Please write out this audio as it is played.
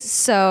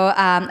So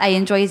I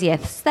enjoy the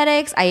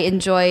aesthetics. I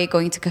enjoy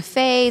going to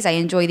cafes. I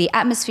enjoy the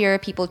atmosphere,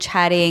 people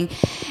chatting,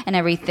 and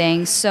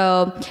everything.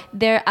 So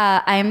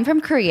I'm from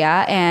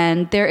Korea,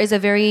 and there is a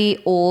very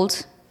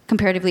old,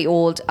 comparatively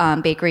old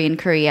bakery in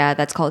Korea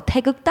that's called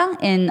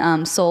Taegukdang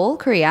in Seoul,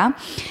 Korea.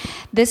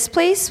 This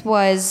place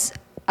was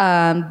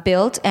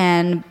built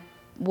and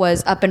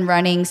was up and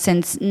running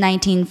since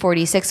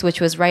 1946,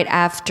 which was right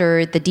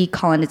after the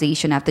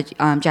decolonization of the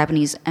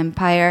Japanese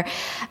Empire.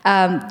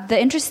 The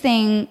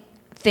interesting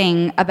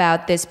thing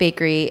about this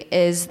bakery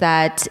is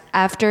that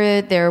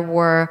after there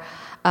was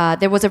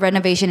a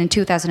renovation in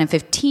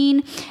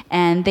 2015,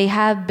 and they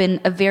have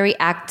been a very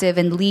active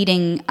and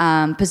leading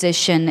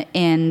position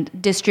in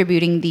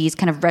distributing these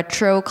kind of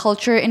retro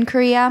culture in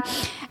Korea.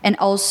 And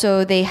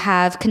also they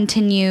have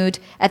continued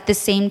at the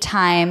same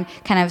time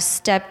kind of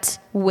stepped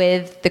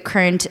with the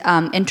current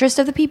interest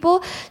of the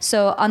people.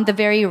 So on the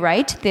very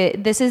right,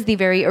 this is the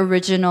very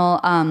original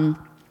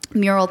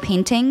mural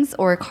paintings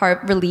or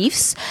carved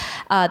reliefs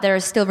that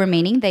are still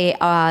remaining. They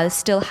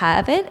still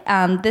have it.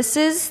 This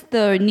is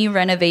the new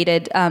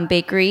renovated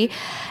bakery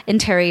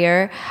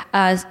interior.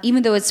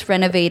 Even though it's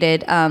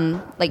renovated,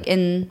 like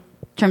in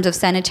terms of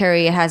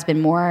sanitary, it has been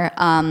more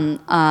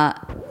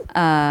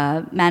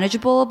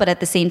manageable, but at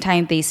the same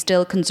time, they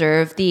still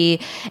conserve the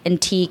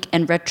antique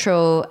and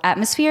retro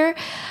atmosphere.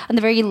 On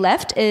the very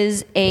left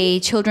is a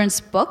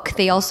children's book.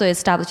 They also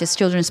established a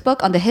children's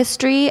book on the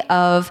history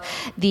of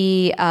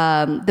the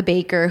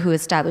baker who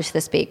established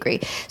this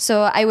bakery.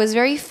 So I was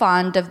very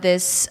fond of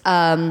this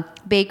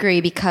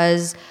bakery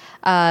because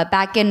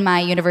back in my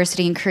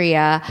university in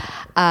Korea,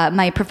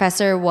 my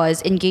professor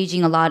was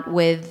engaging a lot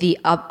with the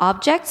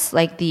objects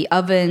like the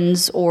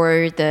ovens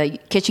or the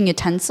kitchen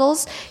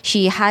utensils.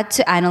 She had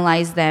to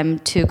analyze them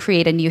to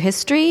create a new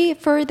history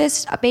for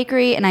this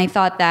bakery, and I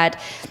thought that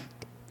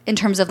in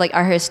terms of like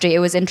our history, it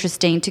was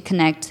interesting to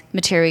connect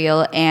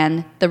material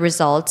and the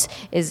result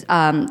is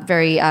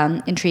very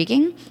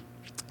intriguing.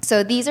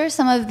 So these are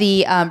some of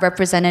the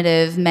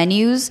representative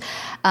menus.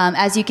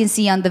 As you can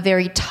see on the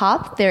very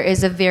top, there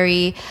is a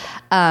very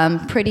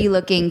pretty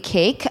looking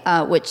cake,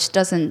 which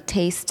doesn't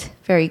taste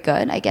very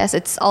good, I guess.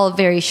 It's all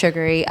very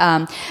sugary.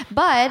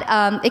 But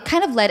it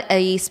kind of led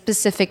a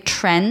specific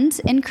trend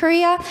in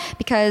Korea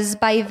because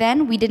by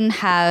then we didn't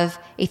have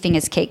a thing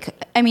as cake.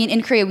 I mean,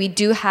 in Korea, we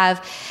do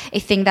have a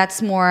thing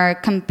that's more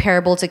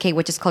comparable to cake,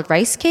 which is called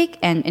rice cake,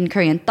 and in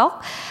Korean,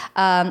 떡.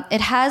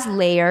 It has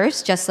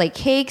layers, just like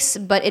cakes,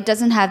 but it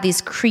doesn't have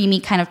this creamy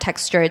kind of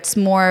texture. It's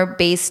more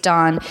based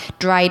on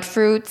dried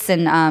fruits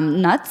and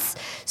nuts.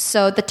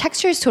 So the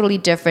texture is totally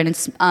different.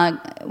 It's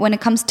when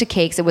it comes to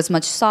cakes, it was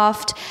much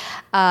soft.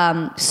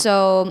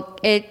 So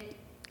it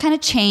kind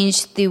of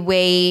changed the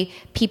way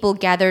people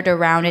gathered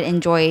around and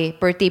enjoy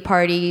birthday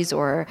parties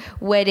or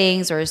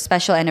weddings or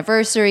special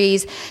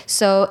anniversaries.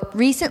 So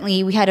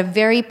recently we had a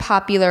very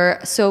popular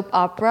soap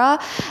opera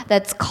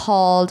that's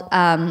called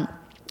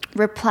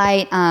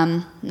Reply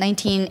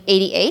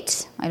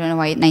 1988. I don't know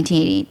why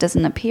 1988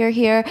 doesn't appear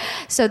here.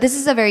 So this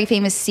is a very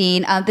famous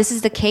scene. This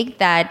is the cake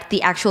that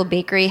the actual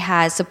bakery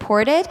has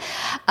supported.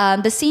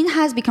 The scene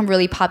has become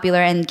really popular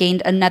and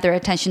gained another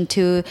attention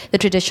to the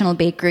traditional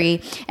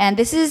bakery. And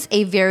this is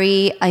a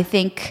very, I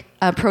think,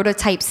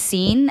 prototype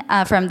scene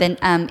from the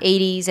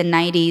 80s and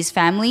 90s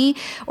family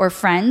or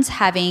friends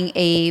having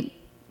a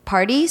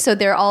party. So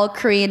they're all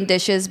Korean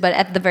dishes, but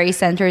at the very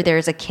center,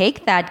 there's a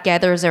cake that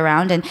gathers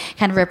around and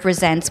kind of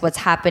represents what's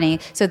happening.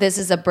 So this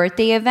is a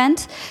birthday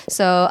event.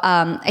 So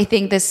I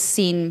think this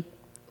scene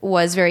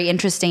was very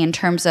interesting in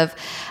terms of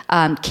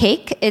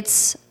cake.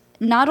 It's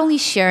not only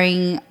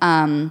sharing,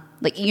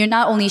 you're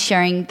not only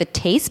sharing the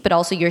taste, but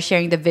also you're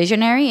sharing the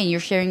visionary and you're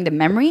sharing the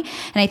memory.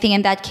 And I think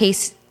in that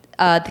case,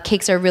 the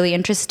cakes are really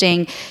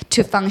interesting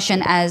to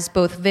function as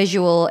both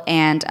visual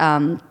and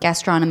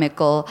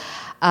gastronomical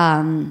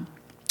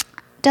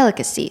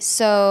delicacy.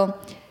 So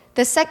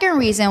the second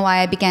reason why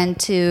I began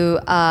to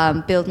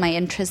build my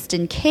interest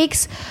in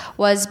cakes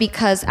was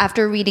because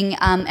after reading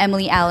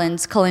Emily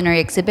Allen's culinary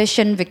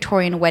exhibition,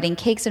 Victorian Wedding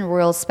Cakes and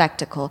Royal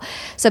Spectacle.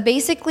 So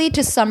basically,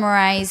 to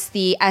summarize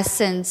the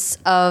essence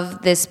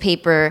of this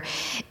paper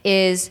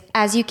is,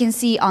 as you can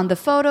see on the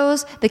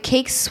photos, the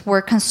cakes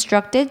were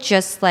constructed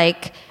just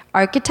like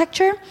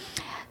architecture,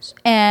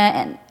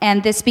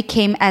 and this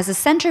became as a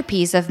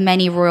centerpiece of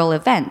many royal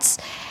events.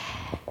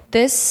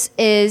 This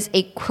is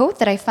a quote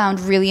that I found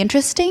really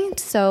interesting.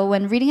 So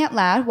when reading out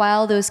loud,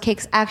 while those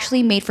cakes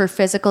actually made for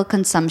physical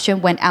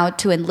consumption went out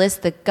to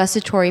enlist the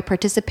gustatory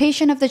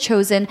participation of the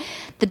chosen,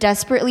 the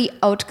desperately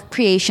out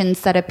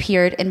creations that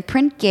appeared in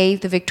print gave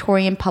the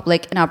Victorian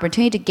public an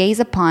opportunity to gaze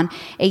upon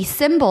a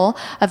symbol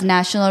of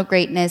national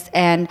greatness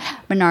and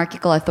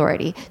monarchical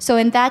authority. So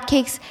in that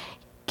case,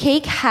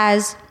 cake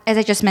has, as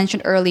I just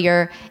mentioned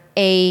earlier,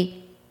 a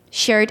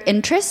shared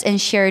interest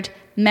and shared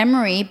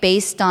memory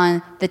based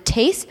on the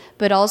taste,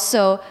 but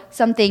also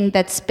something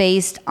that's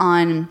based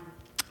on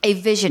a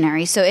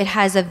visionary. So it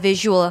has a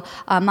visual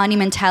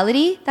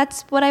monumentality.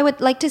 That's what I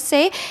would like to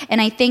say. And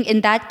I think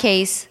in that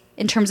case,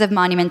 in terms of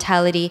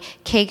monumentality,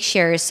 cake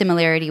shares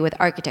similarity with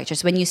architecture.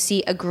 So when you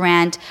see a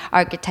grand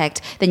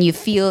architect, then you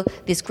feel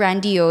this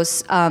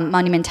grandiose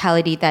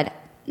monumentality that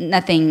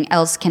nothing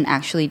else can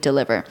actually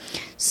deliver.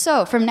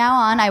 So from now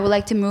on, I would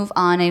like to move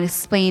on and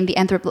explain the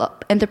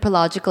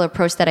anthropological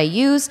approach that I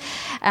use.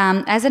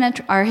 As an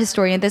art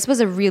historian, this was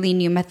a really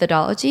new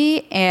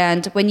methodology.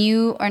 And when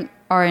you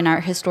are an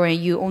art historian,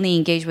 you only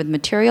engage with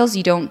materials.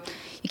 You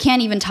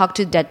can't even talk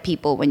to dead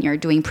people when you're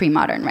doing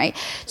pre-modern, right?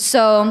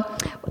 So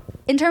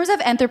in terms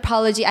of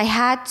anthropology, I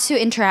had to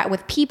interact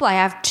with people. I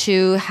have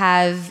to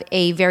have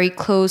a very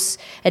close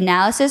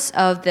analysis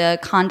of the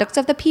conduct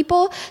of the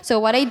people. So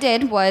what I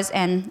did was,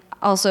 and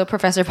also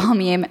Professor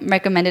Palmier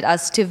recommended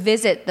us to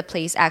visit the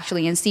place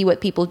actually and see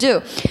what people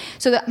do.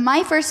 So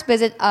my first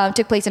visit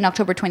took place on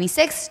October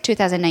 26,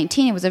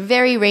 2019. It was a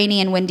very rainy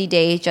and windy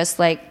day, just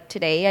like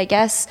today, I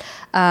guess.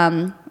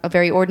 A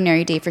very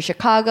ordinary day for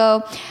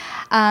Chicago.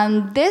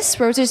 This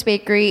Roser's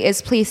Bakery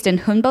is placed in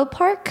Humboldt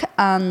Park.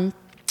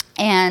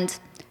 And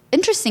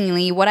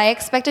interestingly, what I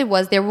expected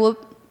was there will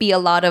be a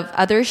lot of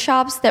other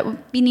shops that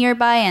would be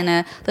nearby and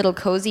a little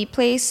cozy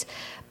place.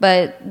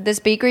 But this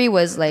bakery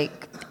was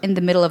like in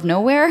the middle of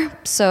nowhere.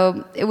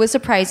 So it was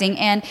surprising.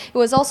 And it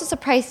was also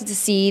surprising to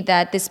see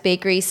that this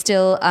bakery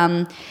still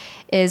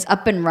is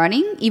up and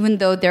running, even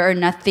though there are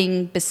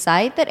nothing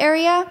beside that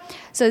area.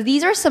 So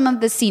these are some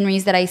of the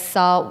sceneries that I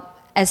saw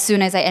as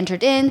soon as I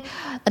entered in.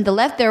 On the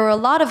left, there were a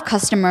lot of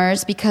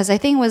customers because I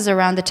think it was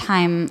around the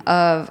time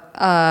of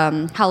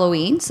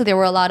Halloween. So there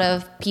were a lot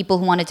of people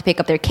who wanted to pick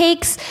up their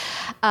cakes.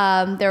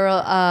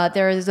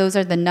 Those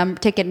are the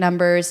ticket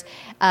numbers.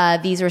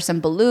 These were some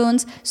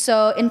balloons.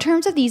 So in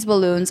terms of these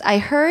balloons, I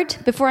heard,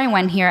 before I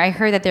went here, I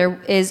heard that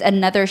there is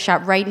another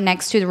shop right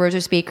next to the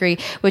Roser's Bakery,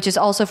 which is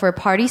also for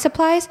party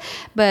supplies.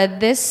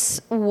 But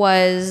this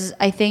was,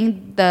 I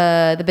think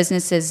the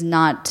business is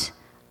not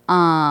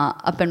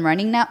up and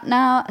running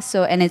now,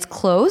 and it's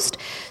closed.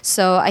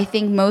 So I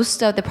think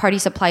most of the party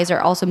supplies are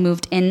also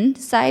moved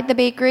inside the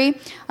bakery.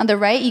 On the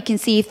right, you can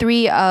see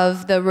three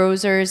of the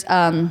Rosers,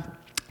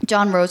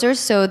 John Rosers.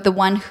 So the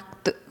one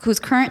who's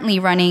currently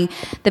running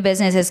the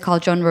business is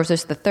called John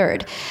Rosers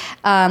III.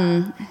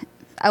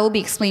 I will be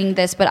explaining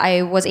this, but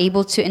I was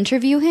able to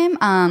interview him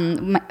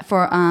on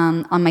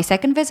my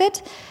second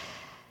visit.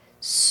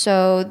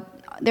 So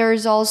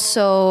there's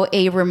also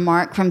a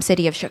remark from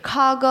City of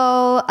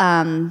Chicago.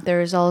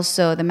 There's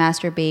also the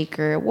Master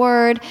Baker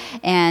Award.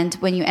 And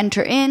when you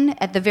enter in,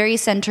 at the very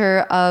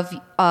center of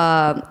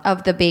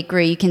the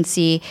bakery, you can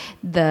see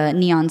the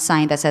neon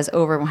sign that says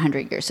over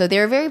 100 years. So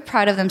they're very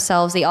proud of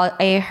themselves.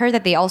 I heard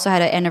that they also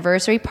had an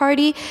anniversary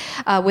party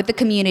with the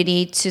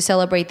community to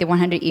celebrate the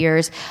 100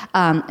 years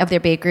of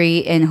their bakery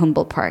in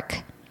Humboldt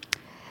Park.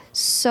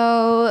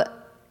 So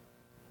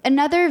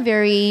another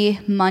very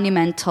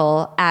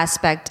monumental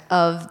aspect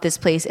of this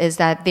place is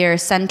that they're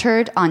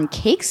centered on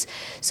cakes.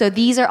 So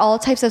these are all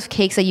types of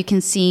cakes that you can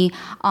see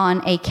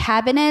on a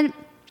cabinet.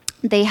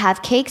 They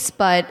have cakes,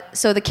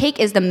 so the cake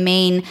is the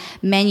main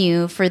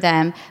menu for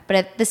them. But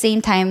at the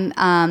same time,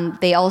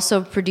 they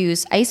also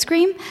produce ice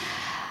cream.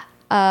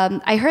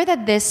 I heard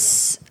that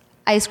this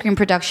ice cream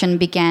production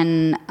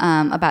began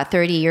about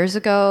 30 years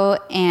ago,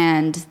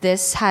 and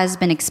this has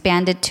been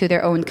expanded to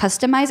their own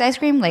customized ice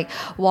cream, like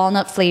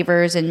walnut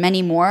flavors and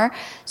many more.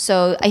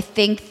 So I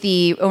think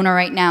the owner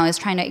right now is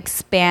trying to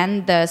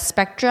expand the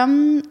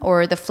spectrum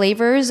or the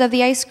flavors of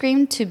the ice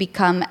cream to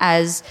become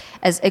as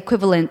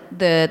equivalent,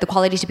 the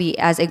quality to be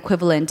as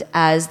equivalent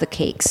as the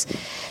cakes.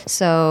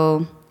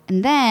 So,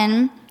 and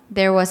then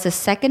there was a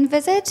second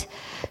visit.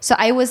 So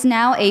I was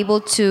now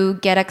able to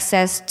get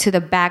access to the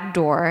back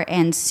door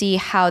and see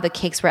how the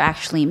cakes were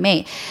actually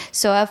made.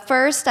 So at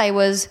first I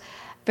was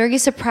very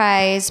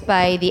surprised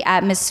by the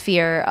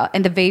atmosphere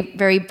and the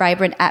very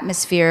vibrant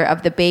atmosphere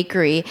of the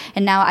bakery.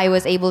 And now I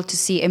was able to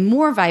see a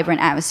more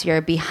vibrant atmosphere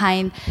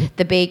behind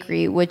the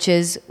bakery, which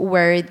is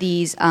where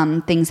these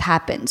things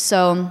happen.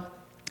 So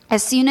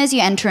as soon as you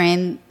enter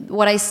in,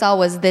 what I saw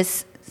was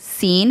this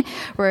scene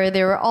where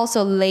there were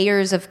also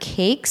layers of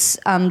cakes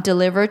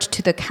delivered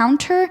to the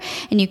counter,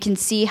 and you can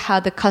see how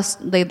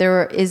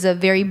there is a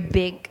very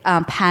big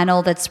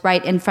panel that's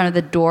right in front of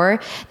the door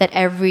that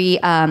every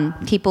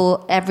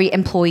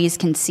employees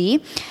can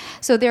see.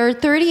 So there are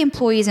 30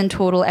 employees in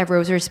total at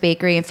Roser's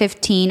Bakery, and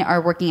 15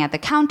 are working at the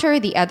counter.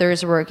 The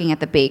others are working at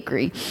the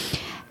bakery.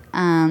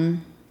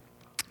 On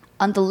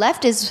the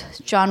left is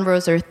John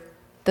Roser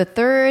the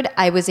third.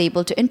 I was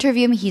able to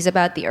interview him. He's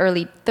about the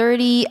early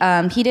 30.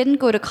 He didn't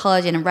go to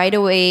college, and right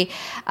away,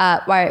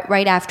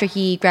 right after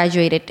he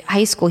graduated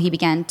high school, he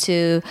began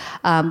to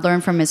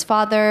learn from his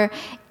father,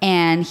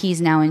 and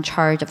he's now in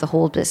charge of the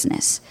whole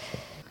business.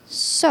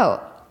 So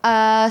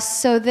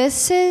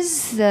this is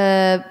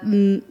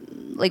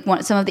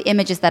some of the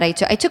images that I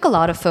took. I took a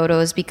lot of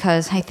photos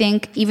because I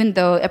think even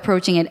though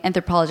approaching an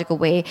anthropological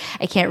way,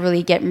 I can't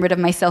really get rid of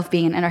myself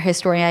being an art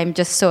historian. I'm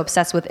just so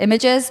obsessed with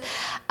images.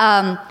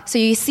 So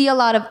you see a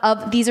lot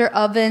of these are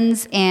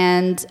ovens,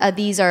 and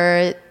these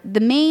are the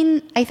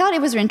main. I thought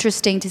it was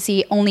interesting to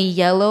see only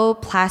yellow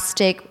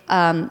plastic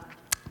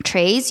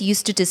trays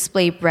used to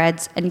display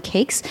breads and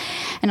cakes,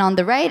 and on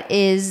the right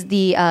is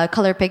the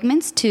color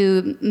pigments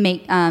to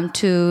make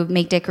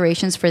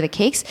decorations for the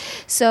cakes.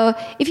 So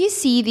if you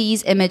see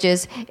these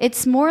images,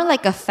 it's more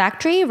like a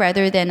factory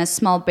rather than a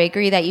small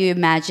bakery that you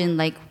imagine,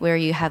 like where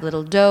you have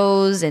little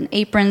doughs and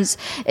aprons.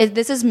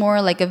 This is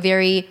more like a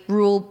very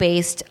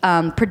rule-based,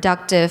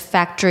 productive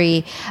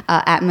factory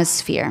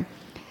atmosphere.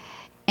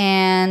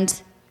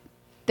 And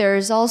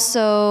there's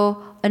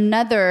also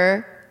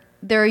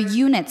there are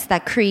units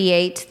that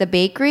create the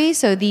bakery.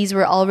 So these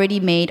were already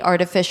made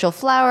artificial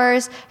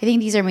flours. I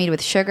think these are made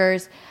with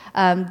sugars.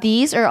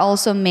 These are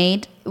also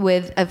made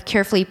with a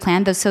carefully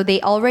planned. So they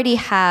already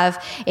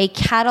have a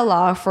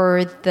catalog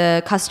for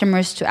the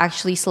customers to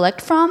actually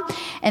select from.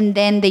 And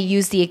then they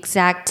use the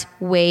exact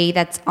way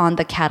that's on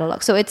the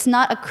catalog. So it's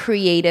not a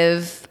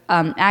creative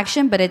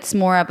action, but it's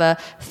more of a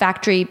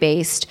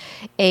factory-based,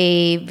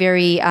 a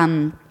very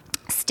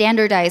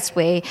standardized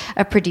way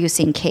of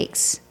producing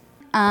cakes.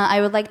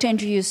 I would like to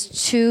introduce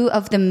two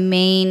of the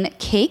main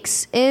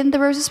cakes in the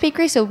Roses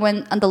Bakery. So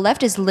on the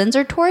left is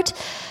Linzer Tort.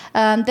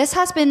 This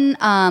has been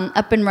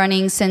up and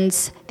running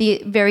since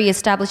the very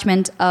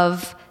establishment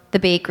of the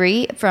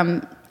bakery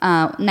from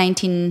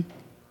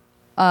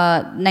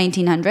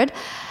 1900.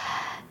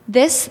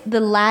 The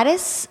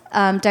lattice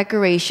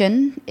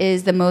decoration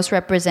is the most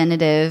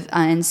representative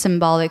and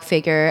symbolic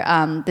figure.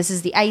 This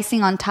is the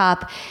icing on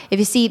top. If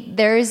you see,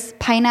 there's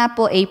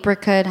pineapple,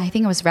 apricot, I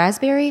think it was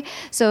raspberry.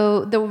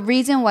 So the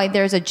reason why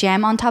there's a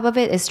jam on top of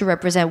it is to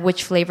represent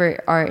which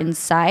flavor are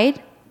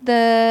inside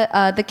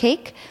the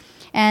cake.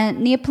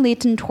 And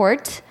Neapolitan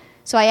tort.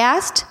 So I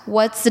asked,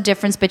 what's the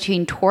difference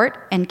between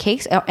tort and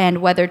cakes,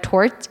 and whether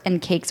tort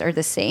and cakes are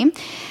the same.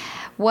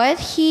 What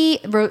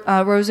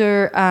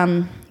Roser,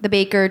 the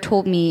baker,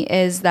 told me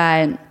is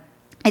that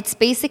it's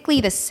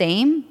basically the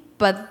same,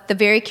 but the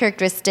very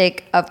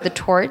characteristic of the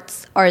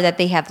torts are that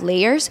they have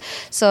layers.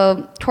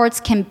 So torts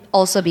can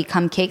also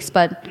become cakes,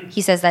 but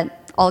he says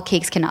that all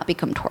cakes cannot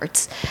become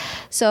torts.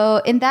 So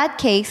in that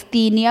case,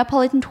 the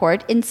Neapolitan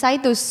tort,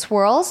 inside those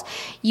swirls,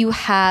 you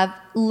have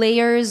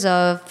layers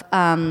of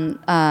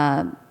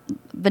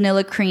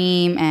vanilla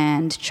cream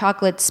and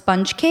chocolate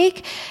sponge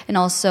cake, and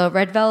also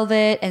red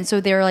velvet. And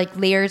so they're like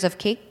layers of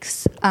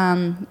cakes.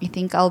 I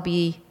think I'll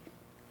be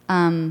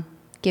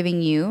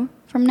giving you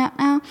from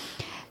now.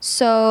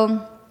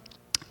 So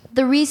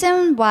the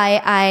reason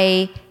why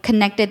I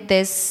connected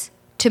this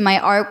to my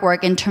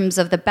artwork in terms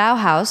of the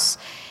Bauhaus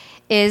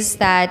is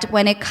that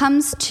when it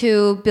comes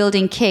to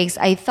building cakes,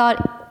 I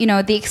thought,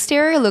 the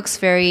exterior looks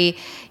very,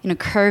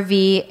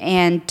 curvy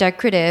and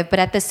decorative, but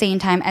at the same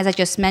time, as I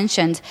just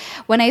mentioned,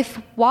 when I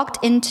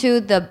walked into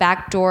the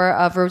back door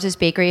of Rose's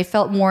Bakery, it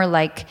felt more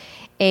like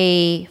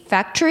a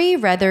factory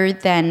rather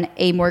than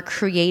a more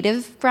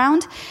creative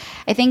ground.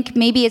 I think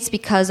maybe it's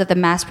because of the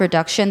mass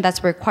production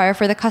that's required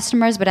for the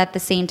customers, but at the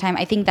same time,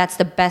 I think that's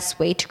the best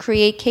way to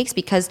create cakes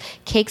because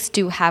cakes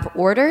do have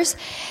orders.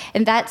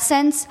 In that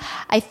sense,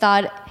 I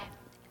thought,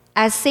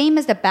 as same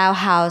as the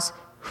Bauhaus,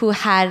 who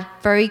had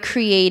very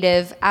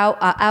creative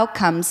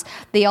outcomes,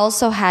 they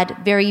also had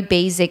very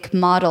basic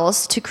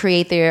models to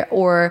create their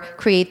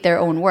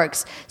own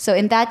works. So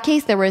in that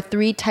case, there were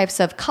 3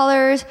 types of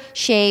colors,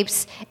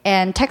 shapes,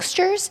 and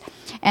textures.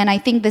 And I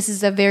think this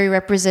is a very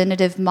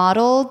representative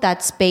model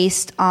that's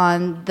based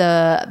on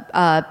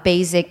the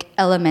basic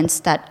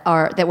elements that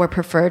were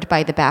preferred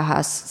by the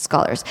Bauhaus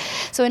scholars.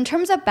 So in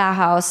terms of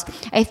Bauhaus,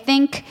 I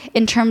think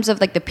in terms of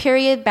like the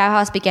period,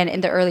 Bauhaus began in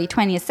the early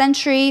 20th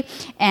century,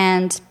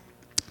 and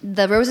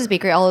the Rose's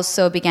Bakery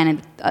also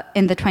began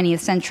in the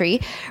 20th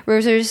century.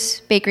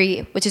 Rose's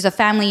Bakery, which is a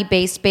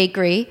family-based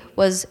bakery,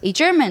 was a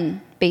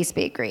German-based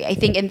bakery. I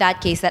think in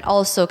that case, that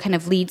also kind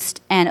of leads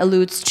and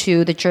alludes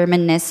to the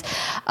Germanness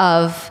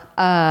of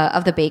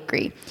the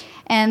bakery.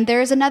 And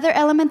there's another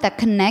element that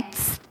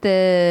connects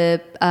the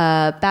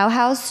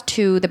Bauhaus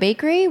to the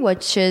bakery,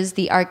 which is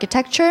the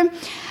architecture.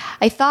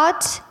 I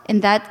thought in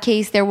that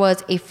case there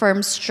was a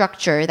firm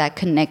structure that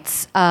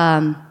connects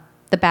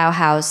the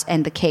Bauhaus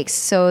and the cakes.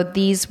 So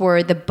these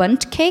were the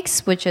Bunt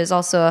cakes, which is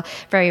also a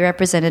very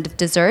representative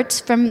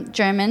dessert from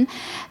German.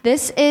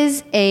 This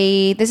is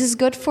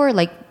good for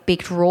like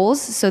baked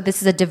rolls. So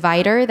this is a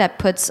divider that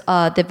puts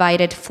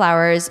divided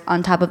flours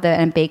on top of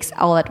them and bakes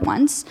all at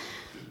once.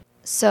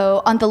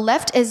 So on the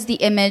left is the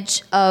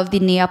image of the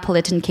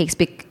Neapolitan cakes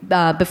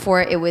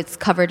before it was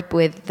covered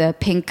with the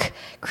pink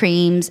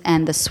creams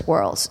and the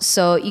swirls.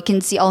 So you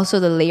can see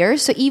also the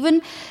layers. So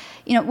even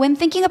when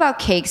thinking about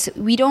cakes,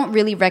 we don't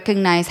really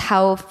recognize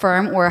how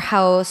firm or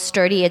how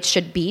sturdy it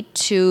should be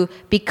to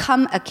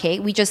become a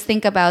cake. We just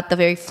think about the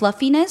very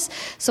fluffiness.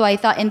 So I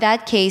thought in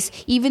that case,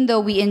 even though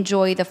we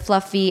enjoy the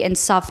fluffy and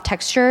soft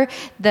texture,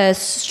 the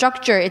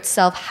structure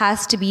itself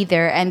has to be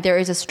there, and there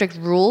is a strict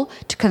rule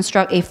to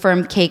construct a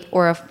firm cake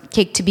or a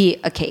cake to be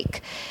a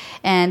cake.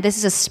 And this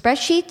is a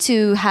spreadsheet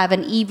to have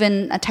an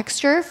even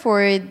texture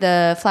for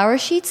the flour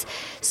sheets.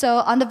 So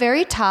on the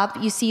very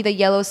top, you see the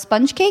yellow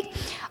sponge cake.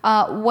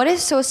 What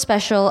is so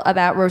special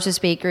about Rose's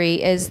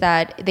Bakery is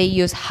that they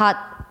use hot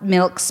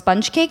milk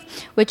sponge cake,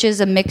 which is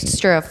a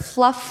mixture of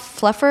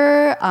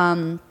fluffer,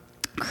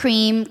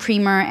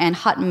 creamer, and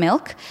hot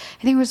milk.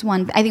 I think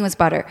it was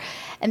butter.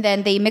 And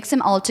then they mix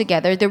them all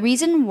together. The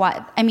reason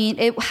why, I mean,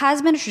 it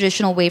has been a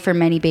traditional way for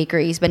many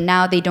bakeries, but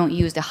now they don't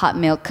use the hot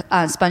milk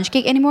sponge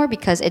cake anymore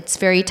because it's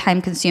very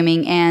time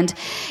consuming and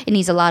it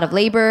needs a lot of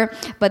labor.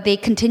 But they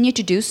continue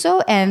to do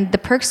so. And the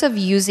perks of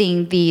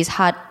using these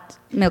hot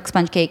milk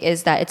sponge cake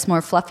is that it's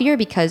more fluffier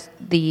because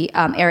the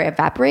air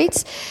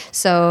evaporates.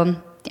 So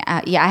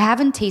yeah, I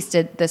haven't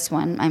tasted this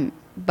one,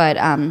 but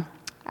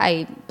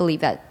I believe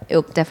that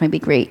it'll definitely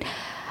be great.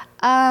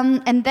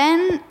 And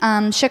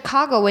then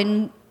Chicago,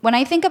 when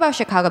I think about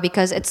Chicago,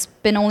 because it's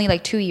been only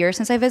like 2 years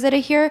since I visited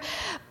here,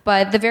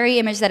 but the very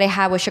image that I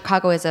have with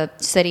Chicago is a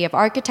city of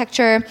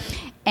architecture.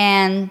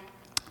 And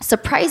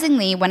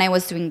surprisingly, when I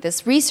was doing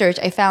this research,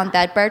 I found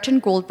that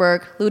Bertrand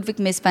Goldberg, Ludwig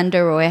Mies van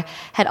der Rohe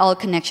had all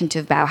connection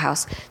to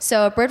Bauhaus.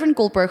 So Bertrand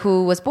Goldberg,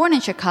 who was born in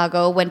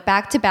Chicago, went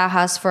back to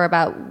Bauhaus for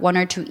about 1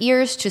 or 2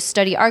 years to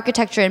study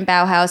architecture in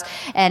Bauhaus.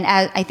 And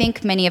I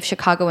think many of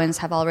Chicagoans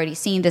have already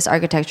seen this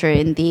architecture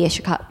in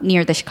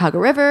near the Chicago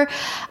River.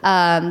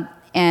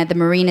 And the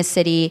Marina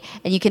City,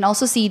 and you can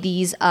also see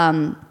these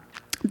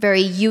the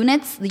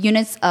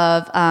units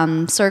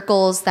of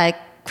circles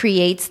that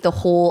creates the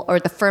whole or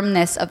the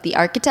firmness of the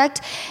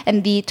architect.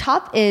 And the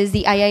top is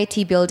the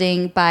IIT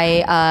building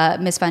by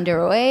Mies van der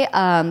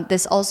Rohe.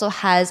 This also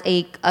has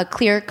a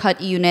clear-cut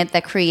unit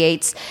that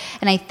creates,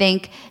 and I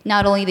think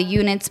not only the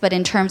units, but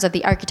in terms of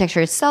the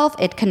architecture itself,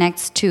 it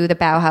connects to the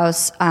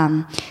Bauhaus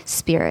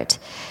spirit.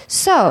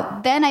 So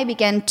then I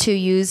began to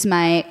use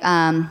my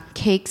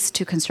cakes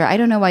to construct. I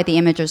don't know why the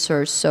images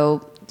are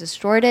so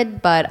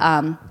distorted, but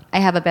I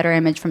have a better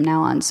image from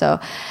now on. So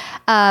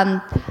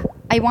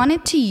I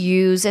wanted to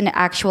use an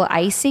actual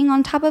icing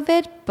on top of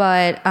it,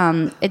 but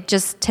it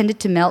just tended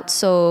to melt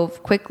so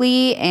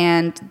quickly,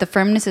 and the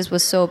firmness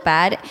was so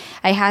bad.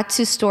 I had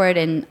to store it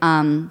in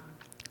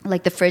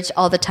like the fridge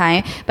all the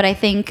time. But I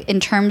think in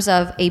terms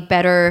of a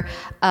better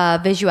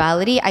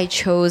visuality, I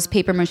chose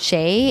paper mache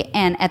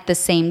and at the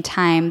same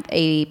time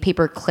a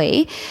paper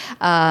clay.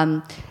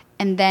 And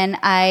then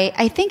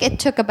I think it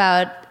took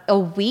about a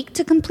week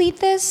to complete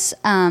this.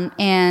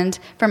 And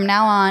from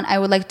now on, I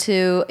would like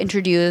to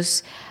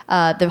introduce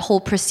the whole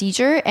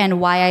procedure and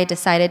why I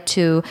decided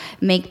to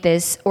make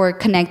this or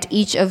connect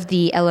each of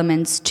the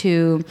elements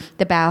to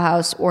the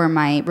Bauhaus or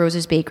my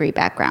Rose's Bakery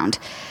background.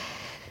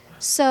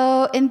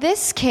 So in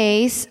this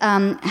case,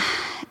 I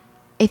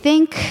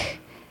think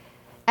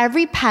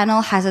every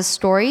panel has a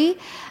story.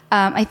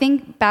 I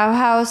think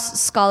Bauhaus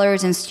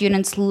scholars and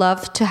students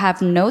love to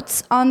have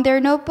notes on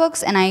their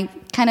notebooks, and I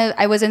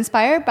was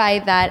inspired by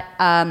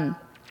that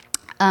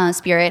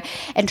spirit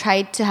and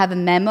tried to have a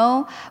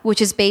memo,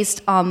 which is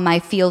based on my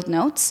field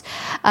notes.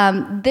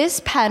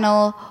 This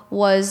panel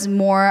was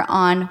more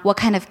on what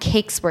kind of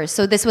cakes were.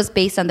 So this was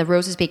based on the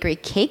Rose's Bakery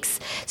cakes.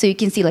 So you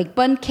can see like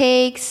bun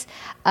cakes,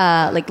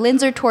 like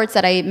Linzer torts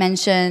that I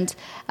mentioned.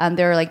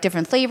 There are like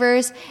different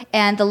flavors.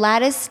 And the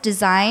lattice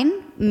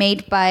design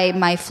made by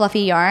my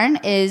fluffy yarn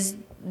is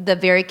the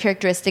very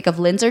characteristic of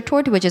Linzer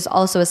tort, which is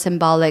also a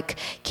symbolic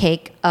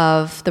cake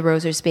of the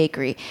Rose's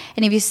Bakery.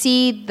 And if you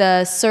see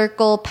the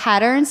circle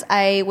patterns,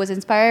 I was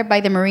inspired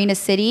by the Marina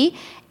City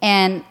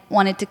and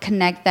wanted to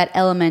connect that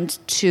element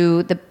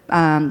to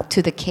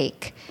the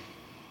cake.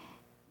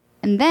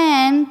 And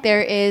then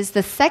there is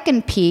the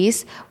second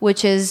piece,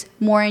 which is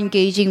more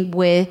engaging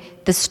with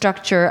the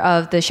structure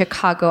of the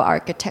Chicago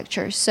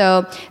architecture.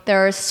 So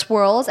there are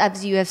swirls,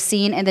 as you have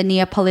seen in the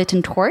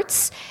Neapolitan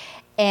torts,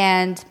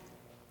 and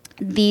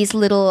these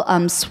little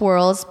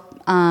swirls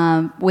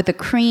with the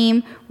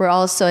cream were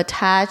also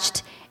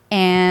attached.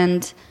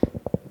 And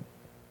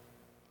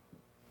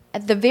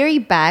at the very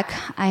back,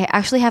 I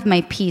actually have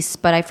my piece,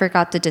 but I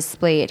forgot to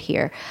display it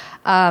here.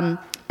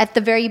 At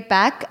the very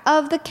back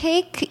of the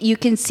cake, you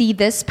can see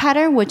this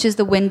pattern, which is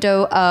the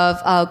window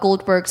of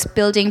Goldberg's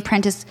building,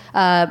 Prentice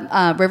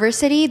River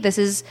City.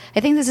 I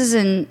think this is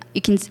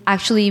you can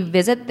actually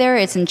visit there.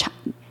 It's in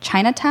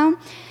Chinatown.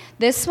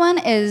 This one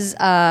is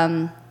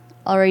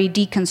already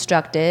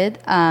deconstructed.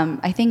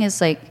 I think it's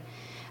like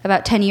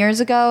about 10 years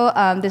ago.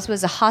 This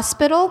was a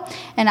hospital,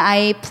 and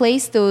I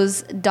placed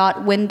those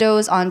dot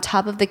windows on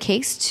top of the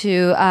cakes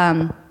to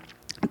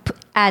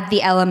add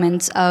the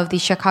elements of the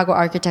Chicago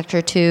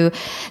architecture to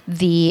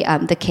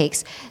the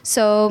cakes.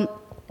 So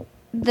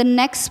the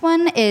next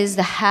one is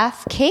the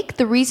half cake.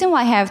 The reason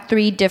why I have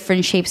 3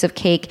 different shapes of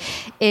cake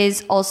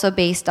is also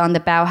based on the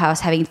Bauhaus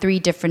having 3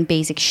 different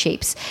basic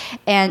shapes.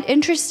 And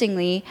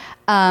interestingly,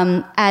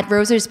 at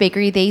Rose's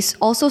Bakery, they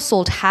also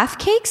sold half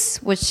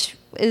cakes, which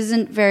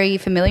isn't very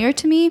familiar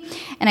to me.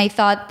 And I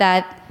thought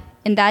that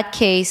in that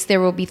case, there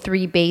will be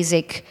 3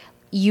 basic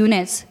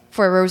units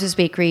for Rose's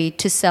Bakery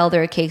to sell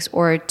their cakes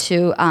or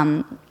to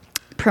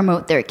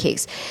promote their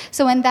cakes.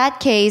 So in that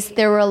case,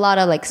 there were a lot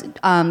of like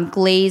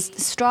glazed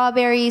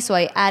strawberries, so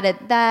I added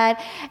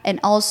that. And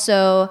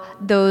also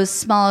those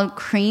small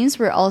creams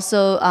were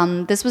also,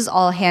 this was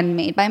all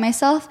handmade by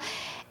myself.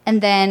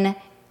 And then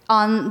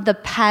on the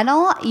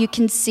panel, you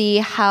can see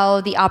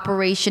how the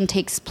operation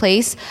takes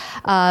place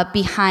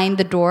behind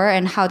the door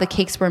and how the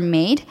cakes were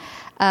made.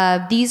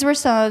 These were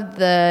some of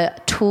the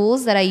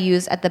tools that I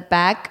used at the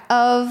back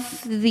of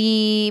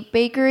the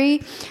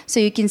bakery. So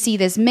you can see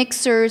there's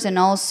mixers and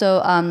also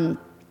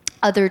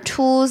other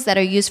tools that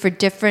are used for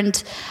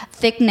different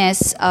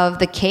thickness of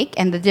the cake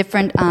and the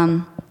different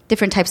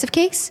types of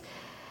cakes.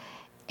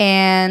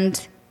 And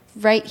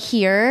right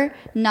here,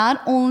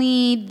 not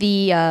only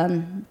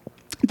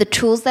the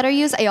tools that are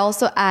used, I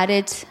also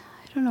added,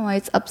 I don't know why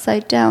it's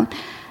upside down.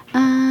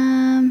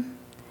 I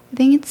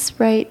think it's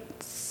right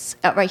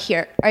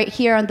here. Right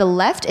here on the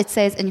left, it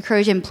says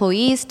encourage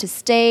employees to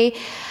stay.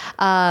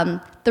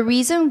 The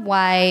reason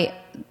why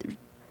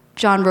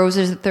John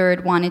Roses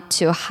III wanted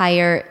to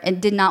hire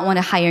and did not want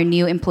to hire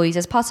new employees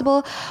as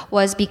possible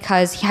was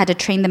because he had to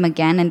train them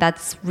again, and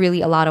that's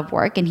really a lot of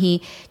work. And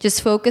he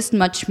just focused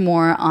much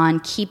more on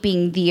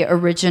keeping the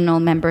original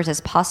members as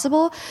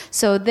possible.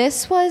 So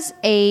this was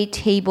a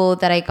table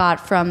that I got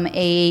from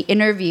a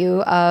interview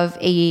of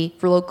a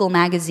local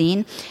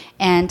magazine.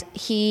 And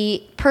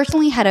he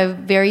personally had a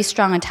very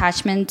strong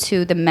attachment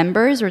to the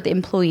members or the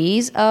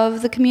employees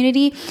of the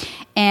community.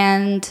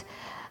 And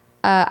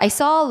I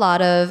saw a lot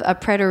of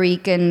Puerto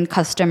Rican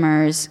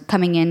customers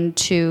coming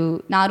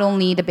into not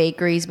only the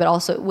bakeries, but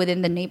also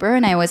within the neighborhood.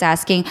 And I was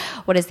asking,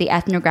 what is the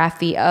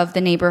ethnography of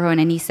the neighborhood?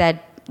 And he said,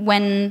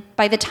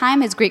 by the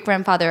time his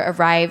great-grandfather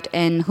arrived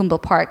in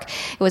Humboldt Park,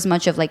 it was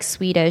much of like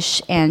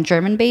Swedish and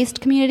German-based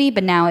community,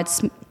 but now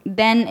it's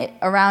then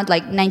around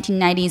like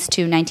 1990s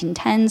to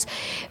 1910s,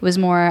 it was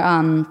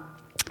more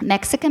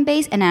Mexican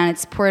base, and now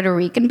it's Puerto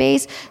Rican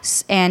base.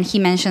 And he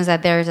mentions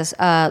that there's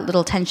a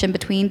little tension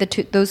between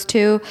those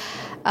two.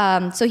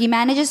 So he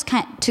manages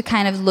to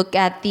kind of look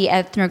at the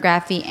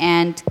ethnography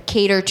and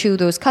cater to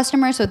those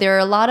customers. So there are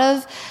a lot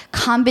of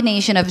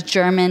combination of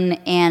German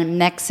and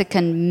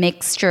Mexican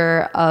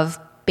mixture of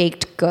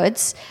baked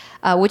goods,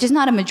 which is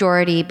not a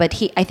majority, but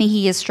I think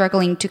he is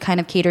struggling to kind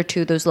of cater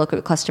to those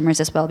local customers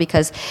as well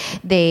because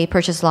they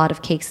purchase a lot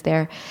of cakes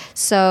there.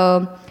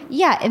 So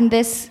yeah, in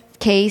this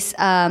case,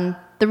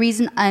 the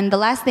reason and the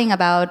last thing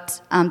about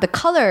the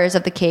colors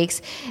of the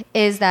cakes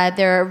is that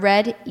there are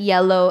red,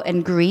 yellow,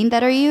 and green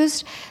that are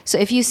used. So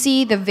if you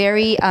see the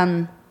very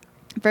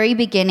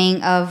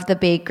beginning of the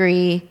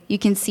bakery, you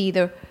can see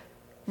the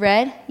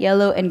red,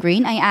 yellow, and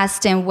green. I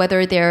asked him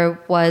whether there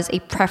was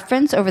a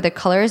preference over the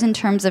colors in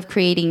terms of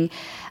creating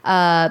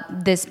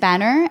this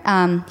banner.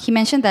 He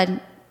mentioned that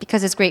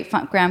because his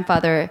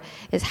great-grandfather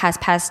has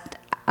passed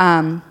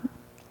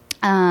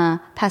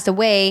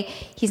away,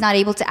 he's not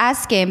able to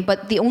ask him.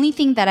 But the only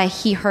thing that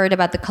he heard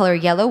about the color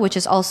yellow, which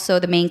is also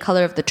the main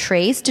color of the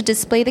trays to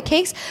display the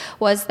cakes,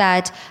 was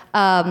that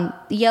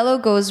yellow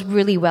goes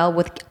really well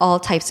with all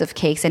types of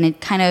cakes, and it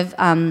kind of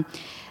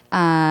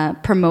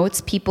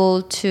promotes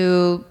people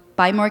to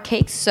buy more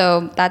cakes.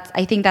 So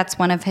I think that's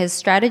one of his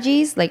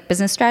strategies, like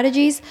business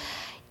strategies.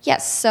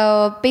 Yes,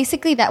 so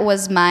basically that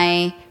was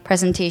my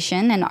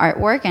presentation and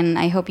artwork, and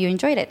I hope you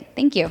enjoyed it.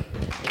 Thank you.